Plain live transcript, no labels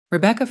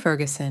Rebecca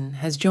Ferguson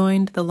has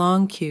joined the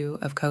long queue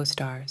of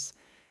co-stars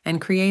and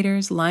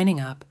creators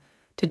lining up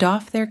to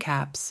doff their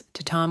caps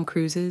to Tom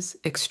Cruise's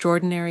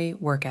extraordinary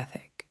work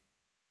ethic.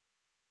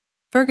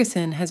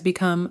 Ferguson has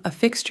become a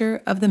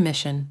fixture of the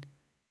Mission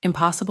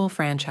Impossible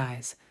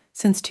franchise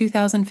since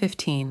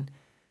 2015,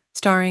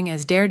 starring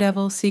as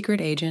Daredevil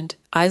secret agent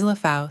Isla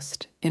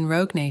Faust in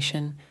Rogue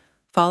Nation,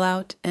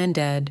 Fallout and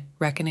Dead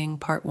Reckoning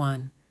Part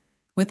 1,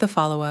 with the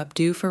follow-up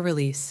due for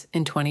release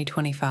in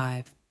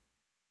 2025.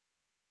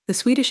 The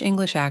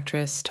Swedish-English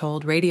actress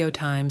told Radio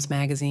Times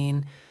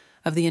magazine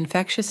of the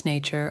infectious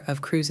nature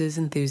of Cruise's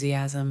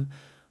enthusiasm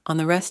on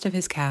the rest of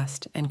his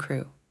cast and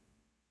crew.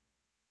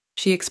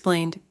 She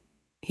explained,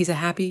 "He's a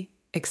happy,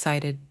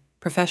 excited,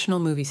 professional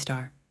movie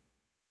star.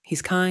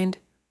 He's kind,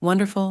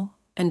 wonderful,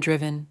 and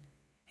driven,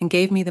 and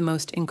gave me the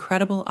most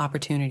incredible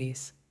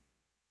opportunities."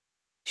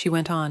 She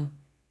went on,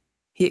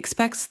 "He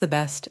expects the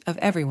best of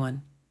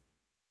everyone.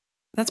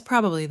 That's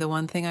probably the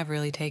one thing I've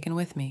really taken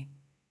with me.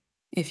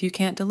 If you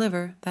can't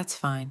deliver, that's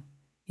fine.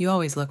 You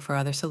always look for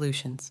other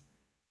solutions.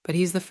 But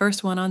he's the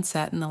first one on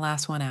set and the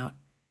last one out.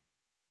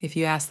 If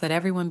you ask that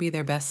everyone be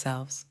their best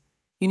selves,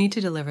 you need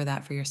to deliver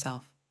that for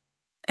yourself."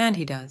 And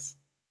he does.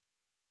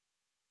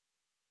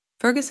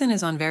 Ferguson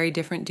is on very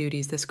different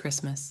duties this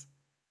Christmas,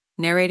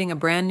 narrating a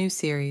brand new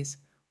series,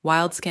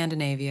 Wild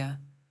Scandinavia,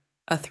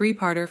 a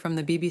three-parter from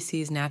the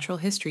BBC's Natural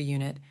History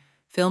Unit,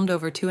 filmed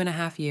over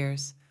 2.5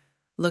 years,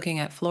 looking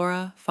at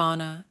flora,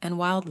 fauna, and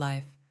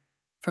wildlife,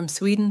 from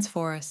Sweden's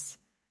forests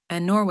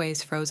and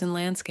Norway's frozen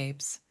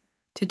landscapes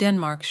to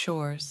Denmark's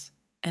shores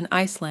and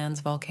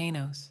Iceland's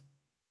volcanoes.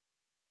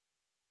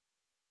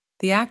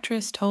 The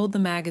actress told the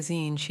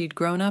magazine she'd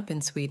grown up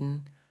in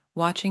Sweden,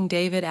 watching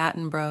David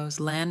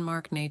Attenborough's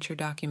landmark nature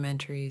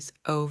documentaries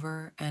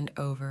over and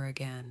over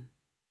again.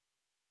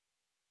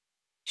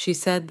 She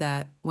said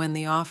that when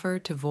the offer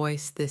to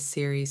voice this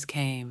series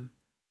came,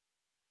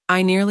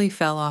 "I nearly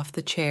fell off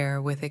the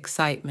chair with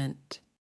excitement